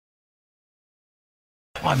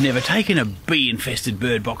I've never taken a bee-infested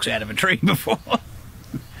bird box out of a tree before.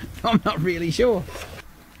 I'm not really sure.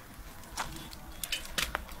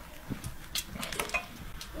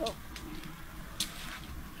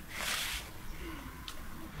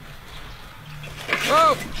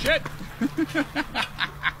 Oh, shit!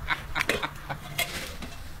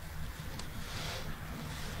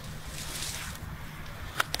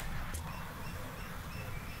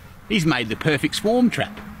 He's made the perfect swarm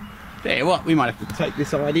trap. There, what? We might have to take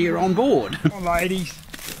this idea on board. Come on, ladies.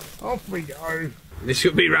 Off we go. This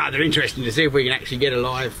should be rather interesting to see if we can actually get a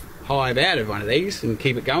live hive out of one of these and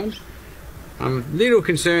keep it going. I'm a little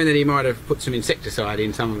concerned that he might have put some insecticide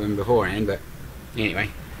in some of them beforehand, but anyway.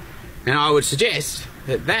 And I would suggest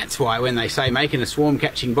that that's why when they say making a swarm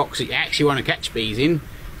catching box that you actually want to catch bees in,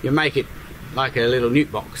 you make it like a little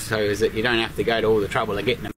newt box so that you don't have to go to all the trouble of getting them.